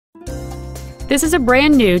This is a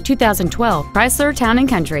brand new 2012 Chrysler Town &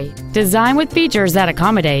 Country, designed with features that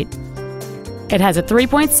accommodate. It has a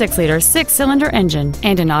 3.6-liter six-cylinder engine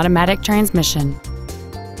and an automatic transmission.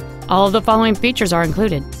 All of the following features are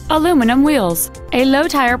included: aluminum wheels, a low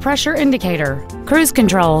tire pressure indicator, cruise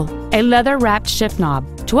control, a leather-wrapped shift knob,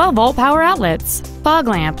 12-volt power outlets, fog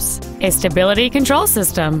lamps, a stability control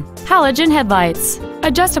system, halogen headlights,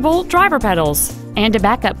 adjustable driver pedals, and a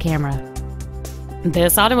backup camera.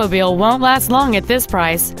 This automobile won't last long at this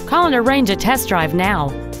price. Call and arrange a test drive now.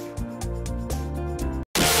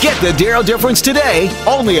 Get the Darrow difference today,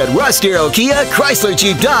 only at Russ Darrow Kia Chrysler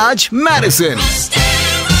Jeep Dodge, Madison.